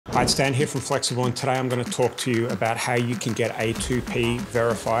Hi, it's Dan here from Flexxable, and today I'm going to talk to you about how you can get A2P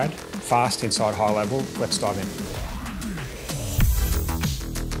verified fast inside HighLevel. Let's dive in.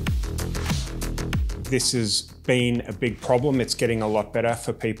 This has been a big problem. It's getting a lot better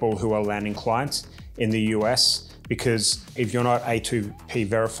for people who are landing clients in the US, because if you're not A2P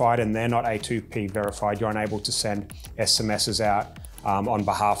verified and they're not A2P verified, you're unable to send SMSs out on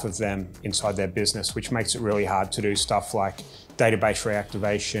behalf of them inside their business, which makes it really hard to do stuff like database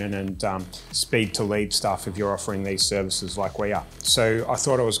reactivation and speed to lead stuff if you're offering these services like we are. So I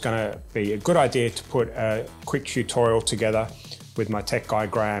thought it was going to be a good idea to put a quick tutorial together with my tech guy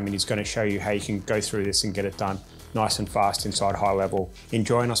Graham, and he's going to show you how you can go through this and get it done nice and fast inside HighLevel.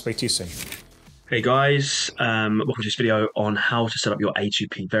 Enjoy, and I'll speak to you soon. Hey guys, welcome to this video on how to set up your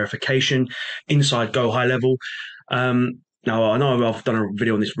A2P verification inside Go HighLevel. Now, I know I've done a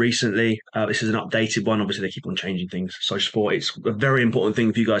video on this recently. This is an updated one. Obviously, they keep on changing things. So I just thought it's a very important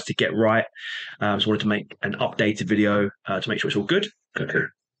thing for you guys to get right. So I wanted to make an updated video to make sure it's all good.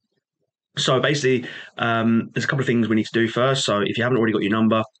 So basically, there's a couple of things we need to do first. So if you haven't already got your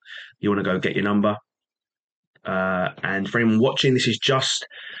number, you want to go get your number. And for anyone watching, this is just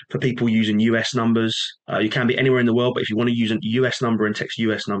for people using US numbers. You can be anywhere in the world, but if you want to use a US number and text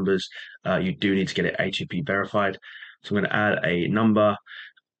US numbers, you do need to get it A2P verified. So I'm going to add a number.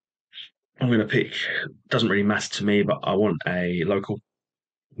 I'm going to pick, doesn't really matter to me, but I want a local,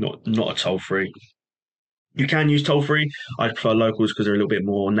 not a toll-free. You can use toll-free. I prefer locals because they're a little bit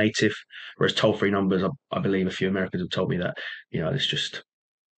more native, whereas toll-free numbers, I believe a few Americans have told me that, it's just,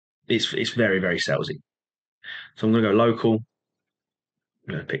 it's very, very salesy. So I'm going to go local.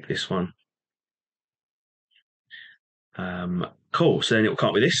 I'm going to pick this one. Cool. So then it will come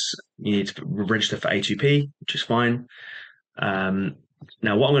up with this. You need to register for A2P, which is fine. Now,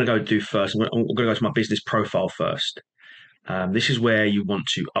 what I'm going to go do first, I'm going to go to my business profile first. This is where you want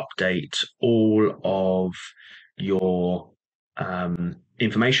to update all of your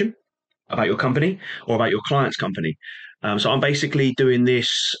information about your company or about your client's company. So I'm basically doing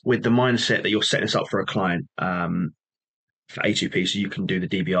this with the mindset that you're setting this up for a client. For A2P, so you can do the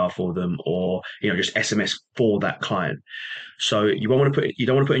DBR for them, or just SMS for that client. So you don't want to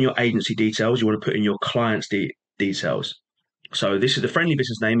put in your agency details. You want to put in your client's details. So this is the friendly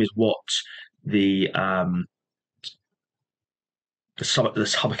business name is what the sub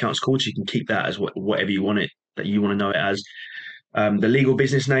account's called. So you can keep that as whatever you want it that you want to know it as. The legal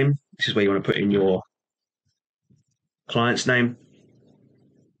business name. This is where you want to put in your client's name.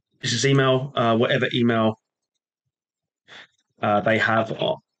 Business email, whatever email they have,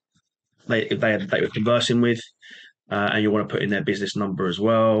 they were conversing with, and you want to put in their business number as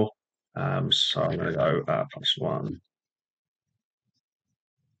well. So I'm going to go +1,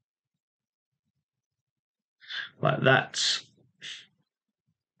 like that.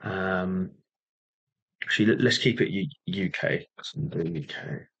 Actually, let's keep it UK.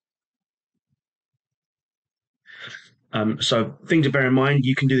 So thing to bear in mind,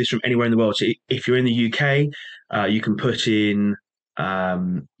 you can do this from anywhere in the world. So if you're in the UK, you can put in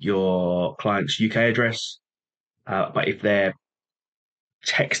your client's UK address. But if they're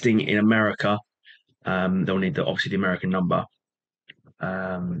texting in America, they'll need obviously the American number.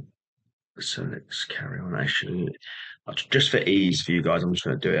 So let's carry on. Actually, just for ease for you guys, I'm just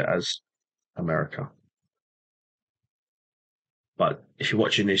going to do it as America. But if you're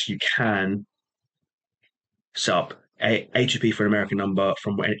watching this, you can set up A2P for an American number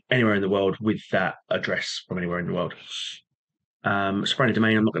from anywhere in the world with that address from anywhere in the world. So brand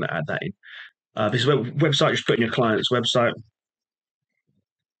domain, I'm not going to add that in. This is a website, just put in your client's website.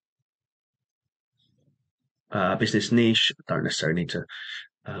 Business niche, don't necessarily need to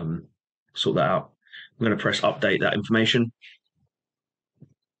sort that out. I'm going to press update that information.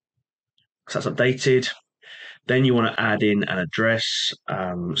 So that's updated. Then you want to add in an address.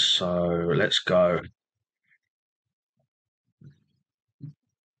 So let's go.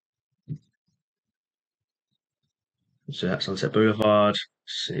 So that's Sunset Boulevard.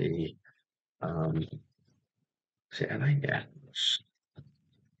 See, is it LA? Yeah.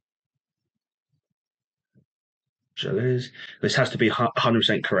 This has to be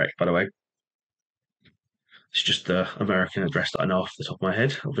 100% correct, by the way. It's just the American address that I know off the top of my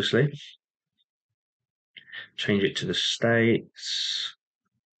head, obviously. Change it to the States.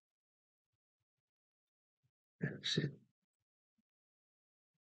 That's it.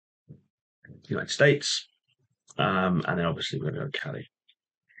 United States. And then obviously we're going to go Cali.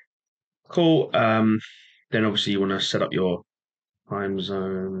 Cool. Then obviously you want to set up your time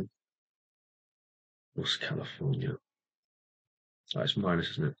zone. What's California? Oh, it's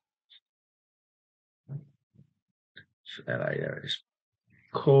minus, isn't it? LA, there it is.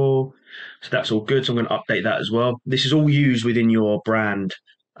 Cool. So that's all good. So I'm going to update that as well. This is all used within your brand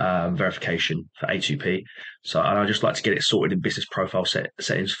verification for A2P. So I just like to get it sorted in business profile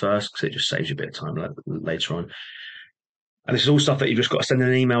settings first because it just saves you a bit of time later on. And this is all stuff that you've just got to send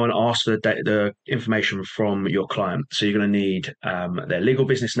an email and ask for the information from your client. So you're going to need their legal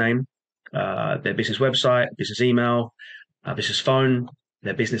business name, their business website, business email, business phone,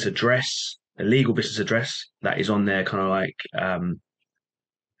 their business address, their legal business address that is on their kind of like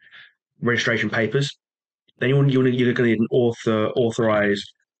registration papers. Then you're going to need an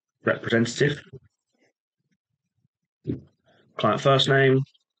authorized representative, client first name,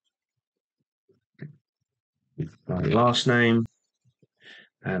 last name,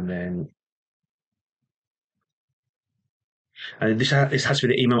 and then this has to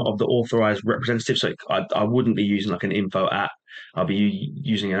be the email of the authorized representative. So I wouldn't be using like an info at. I'll be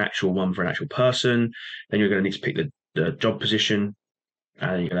using an actual one for an actual person. Then you're going to need to pick the job position,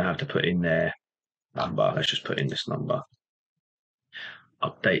 and you're going to have to put in their number. Let's just put in this number.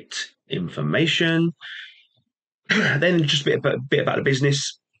 Update information. Then just a bit about the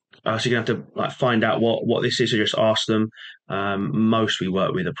business. So you're gonna have to like find out what this is. So just ask them. Most we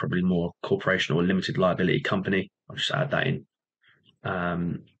work with are probably more corporation or limited liability company. I'll just add that in.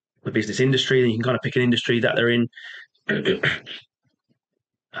 The business industry. Then you can kind of pick an industry that they're in.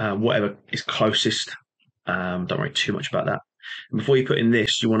 Whatever is closest. Don't worry too much about that. And before you put in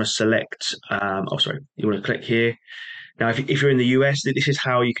this, you want to select. You want to click here. Now, if you're in the US, this is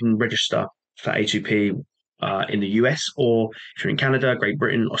how you can register for A2P in the US, or if you're in Canada, Great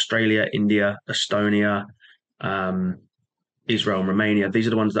Britain, Australia, India, Estonia, Israel, and Romania. These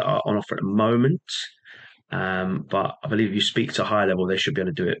are the ones that are on offer at the moment. But I believe if you speak to HighLevel, they should be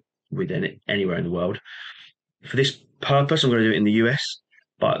able to do it within anywhere in the world. For this purpose, I'm going to do it in the US,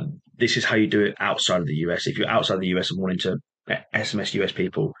 but this is how you do it outside of the US. If you're outside the US and wanting to SMS US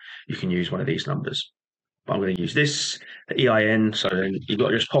people, you can use one of these numbers. But I'm going to use this, the EIN. So then you've got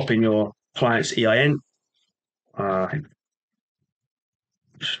to just pop in your client's EIN.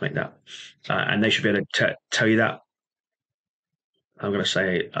 Just make that. And they should be able to tell you that. I'm going to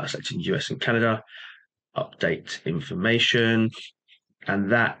say selecting US and Canada, update information.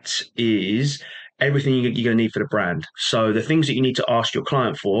 And that is everything you're going to need for the brand. So the things that you need to ask your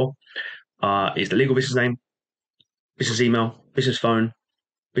client for is the legal business name, business email, business phone,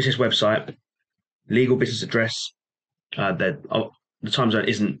 business website, legal business address. The time zone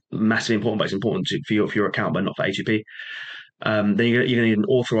isn't massively important, but it's important for your account, but not for A2P. Then you're going to need an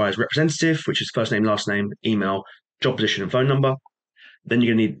authorized representative, which is first name, last name, email, job position, and phone number. Then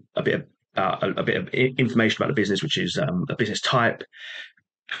you're going to need a bit of information about the business, which is a business type.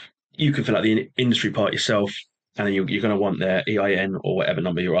 You can fill out the industry part yourself, and then you're going to want their EIN or whatever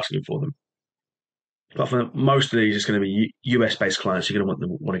number you're asking for them. But for most of these, it's going to be US-based clients. You're going to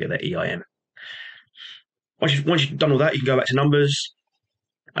want to get their EIN. Once you've done all that, you can go back to numbers,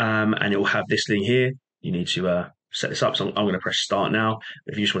 and you'll have this thing here. You need to set this up. So I'm going to press start now.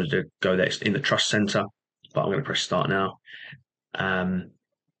 If you just wanted to go there, it's in the trust center, but I'm going to press start now.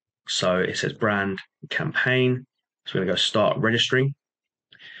 So it says brand campaign. So we're going to go start registering.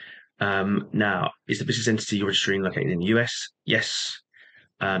 Now, is the business entity you're registering located in the US? Yes.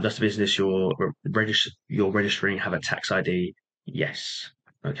 Does the business you're registering have a tax ID? Yes.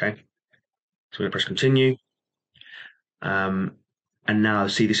 Okay. So we're going to press continue. And now,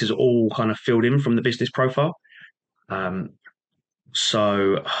 see, this is all kind of filled in from the business profile.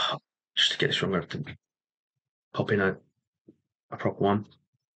 So just to get this wrong, I'm going to have to pop in a proper one.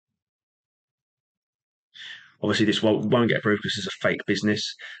 Obviously, this won't get approved because this is a fake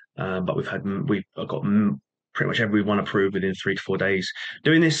business, but we've got pretty much everyone approved within 3 to 4 days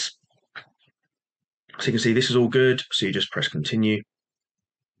doing this. So you can see this is all good. So you just press continue.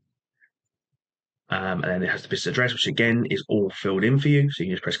 And then it has the business address, which again is all filled in for you. So you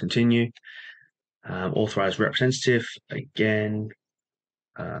can just press continue. Authorized representative, again,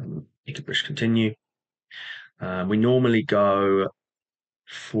 you can press continue. We normally go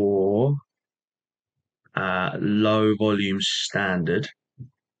for low volume standard.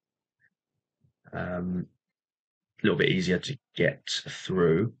 A little bit easier to get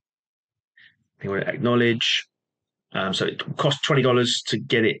through. You want to acknowledge. So it costs $20 to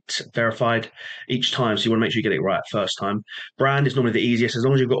get it verified each time. So you want to make sure you get it right first time. Brand is normally the easiest as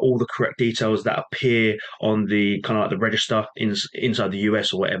long as you've got all the correct details that appear on the kind of like the register inside the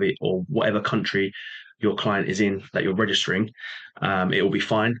US or whatever country your client is in that you're registering. It will be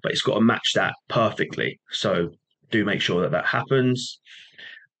fine, but it's got to match that perfectly. So do make sure that happens.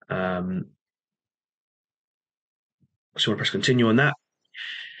 So we'll press continue on that.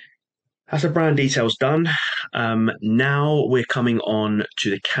 That's the brand details done. Now we're coming on to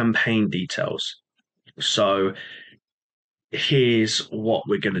the campaign details. So here's what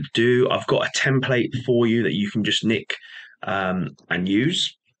we're going to do. I've got a template for you that you can just nick and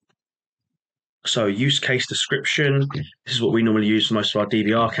use. So use case description. This is what we normally use for most of our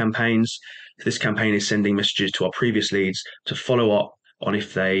DVR campaigns. This campaign is sending messages to our previous leads to follow up on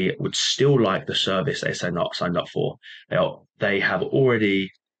if they would still like the service they signed up for. They have already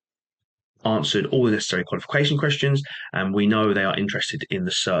answered all the necessary qualification questions, and we know they are interested in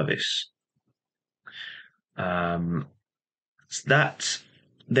the service. So that.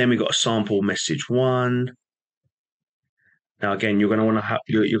 Then we've got a sample message one. Now again, you're going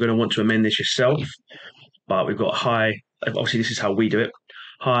to want to amend this yourself, but we've got hi. Obviously, this is how we do it.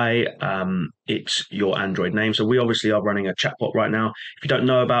 Hi, it's your Android name. So we obviously are running a chatbot right now. If you don't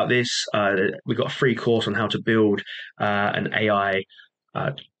know about this, we've got a free course on how to build an AI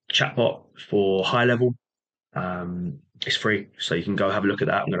chatbot for HighLevel. It's free, so you can go have a look at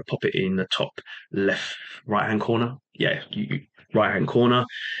that. I'm going to pop it in the top left right-hand corner. Yeah, right-hand corner.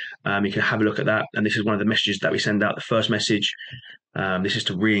 You can have a look at that. And this is one of the messages that we send out. The first message, this is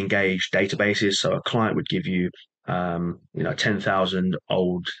to re-engage databases. So a client would give you, 10,000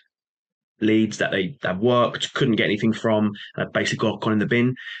 old leads that they have worked, couldn't get anything from, basically gone in the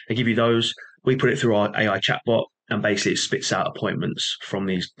bin. They give you those. We put it through our AI chatbot, and basically it spits out appointments from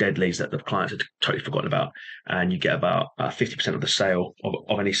these dead leads that the clients had totally forgotten about. And you get about 50% of the sale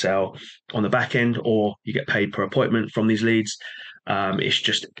of any sale on the back end, or you get paid per appointment from these leads. It's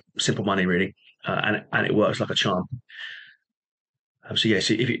just simple money, really, and it works like a charm. So yeah,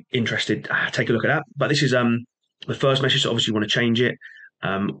 so if you're interested, take a look at that. But this is the first message. So obviously, you want to change it.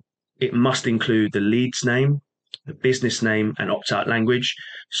 It must include the lead's name, the business name, and opt-out language.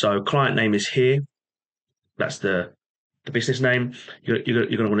 So client name is here. That's the business name. You're going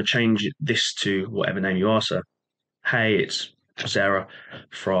to want to change this to whatever name you are. So, hey, it's Sarah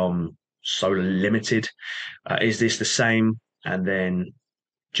from Solar Limited. Is this the same? And then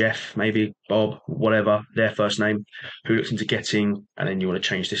Jeff, maybe Bob, whatever, their first name, who looks into getting, and then you want to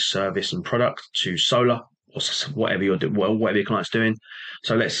change this service and product to solar, or whatever whatever your client's doing.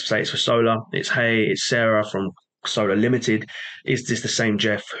 So let's say it's for solar. It's, hey, it's Sarah from Solar Limited. Is this the same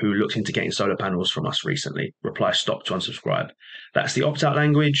Jeff who looked into getting solar panels from us recently? Reply stop to unsubscribe. That's the opt-out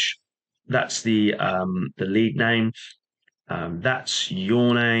language. That's the lead name. That's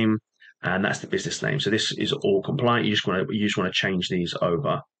your name. And that's the business name. So this is all compliant. You just want to change these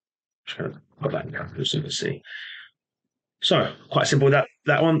over. Just going to put that down so you can see. So quite simple that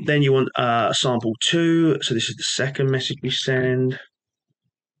one. Then you want sample 2. So this is the second message we send.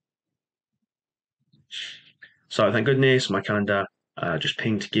 So thank goodness my calendar just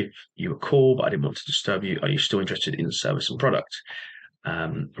pinged to give you a call, but I didn't want to disturb you. Are you still interested in the service and product?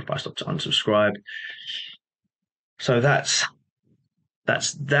 Reply stop to unsubscribe. So that's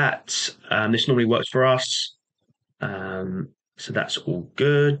that. This normally works for us. So that's all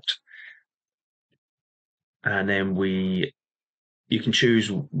good. And then you can choose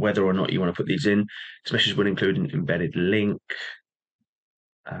whether or not you want to put these in. This message will include an embedded link.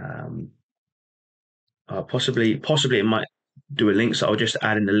 Possibly it might do a link, so I'll just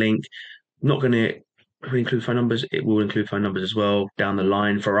add in the link. I'm not going to include phone numbers. It will include phone numbers as well down the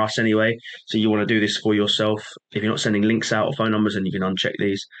line for us anyway. So you want to do this for yourself. If you're not sending links out or phone numbers, then you can uncheck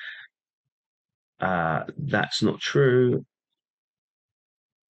these. That's not true.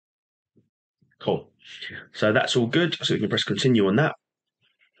 Cool. So that's all good. So we can press continue on that.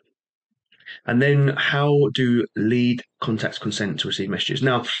 And then how do lead contacts consent to receive messages?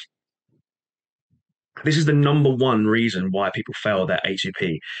 Now, this is the number one reason why people fail their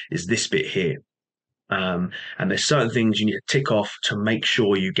A2P is this bit here. And there's certain things you need to tick off to make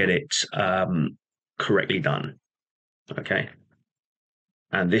sure you get it correctly done. Okay.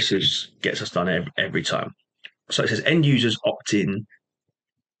 And this gets us done every time. So it says end users opt in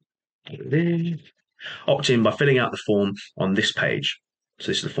by filling out the form on this page. So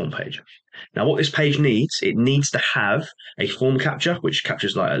this is the form page. Now what this page needs, it needs to have a form capture, which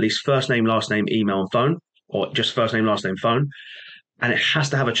captures like at least first name, last name, email, and phone, or just first name, last name, phone. And it has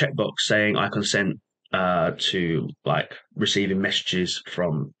to have a checkbox saying I consent to like receiving messages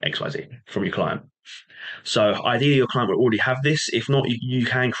from XYZ from your client. So ideally your client will already have this. If not, you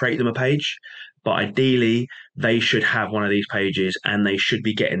can create them a page, but ideally they should have one of these pages and they should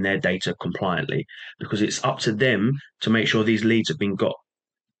be getting their data compliantly, because it's up to them to make sure these leads have been got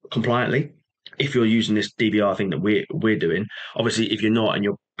compliantly. If you're using this DVR thing that we're doing, obviously if you're not and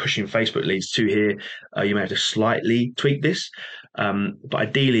you're pushing Facebook leads to here, you may have to slightly tweak this. But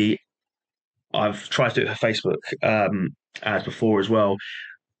ideally, I've tried to do it for Facebook ads before as well.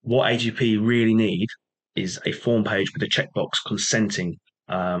 what A2P really need is a form page with a checkbox consenting,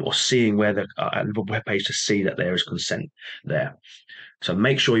 or seeing where the web page to see that there is consent there. So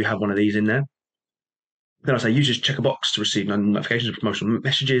make sure you have one of these in there. Then I say users check a box to receive notifications of promotional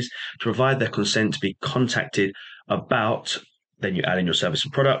messages, to provide their consent to be contacted about. Then you add in your service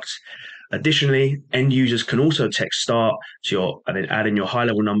and products. Additionally, end users can also text start to your, and then add in your high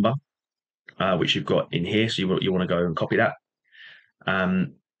level number, which you've got in here. So you want to go and copy that.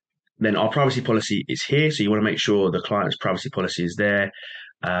 Then our privacy policy is here. So you want to make sure the client's privacy policy is there.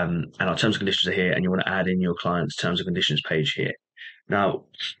 And our terms and conditions are here. And you want to add in your client's terms and conditions page here. Now,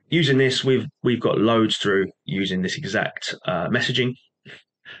 using this, we've got loads through using this exact messaging.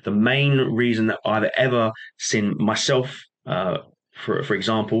 The main reason that I've ever seen myself, for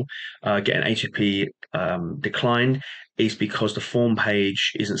example, get an A2P declined is because the form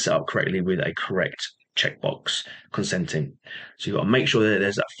page isn't set up correctly with a correct checkbox consenting. So you've got to make sure that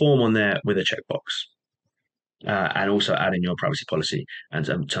there's that form on there with a checkbox, and also add in your privacy policy and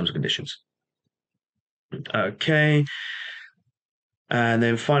terms and conditions. Okay. And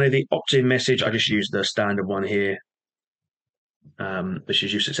then finally, the opt-in message, I just used the standard one here. This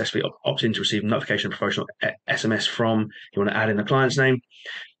is you successfully opt-in to receive notification of promotional SMS from. You want to add in the client's name.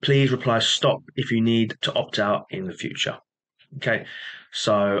 Please reply stop if you need to opt out in the future. Okay,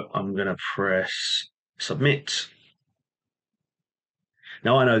 so I'm going to press submit.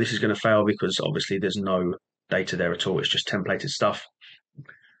 Now I know this is going to fail because obviously there's no data there at all. It's just templated stuff.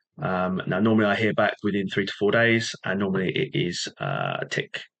 Now, normally I hear back within 3 to 4 days, and normally it is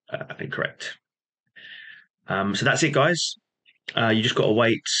tick incorrect. So that's it, guys. You just got to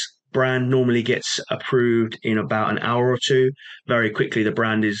wait. Brand normally gets approved in about an hour or two. Very quickly, the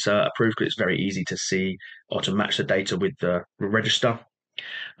brand is approved because it's very easy to see or to match the data with the register.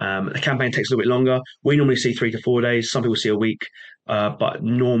 The campaign takes a little bit longer. We normally see 3 to 4 days. Some people see a week, but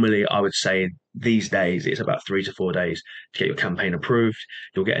normally I would say these days it's about 3 to 4 days to get your campaign approved.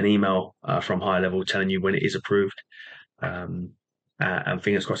 You'll get an email from HighLevel telling you when it is approved, and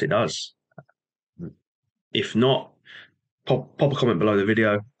fingers crossed it does. If not, pop a comment below the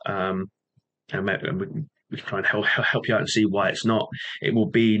video, and we can try and help you out and see why it's not. It will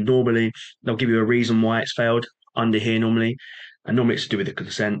be normally, they'll give you a reason why it's failed under here normally, and normally it's to do with the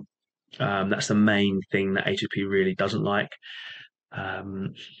consent. That's the main thing that A2P really doesn't like.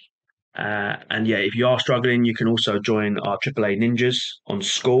 And yeah, if you are struggling, you can also join our AAA Ninjas on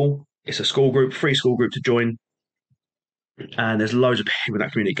School. It's a school group, free school group to join. And there's loads of people in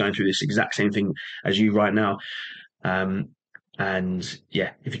that community going through this exact same thing as you right now. And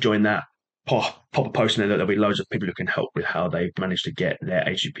yeah, if you join that, pop a post in there, there'll be loads of people who can help with how they've managed to get their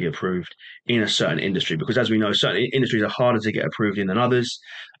A2P approved in a certain industry. Because as we know, certain industries are harder to get approved in than others,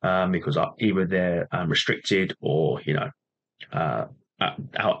 because either they're restricted or, you know,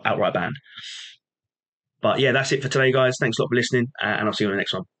 outright banned. But yeah, that's it for today, guys. Thanks a lot for listening, and I'll see you on the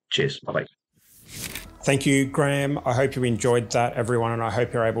next one. Cheers. Bye-bye. Thank you, Graham. I hope you enjoyed that, everyone, and I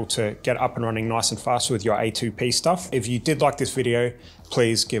hope you're able to get up and running nice and fast with your A2P stuff. If you did like this video,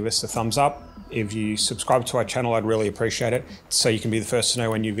 please give us a thumbs up. If you subscribe to our channel, I'd really appreciate it, so you can be the first to know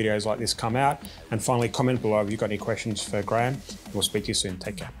when new videos like this come out. And finally, comment below if you've got any questions for Graham. We'll speak to you soon.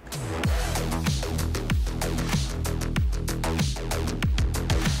 Take care.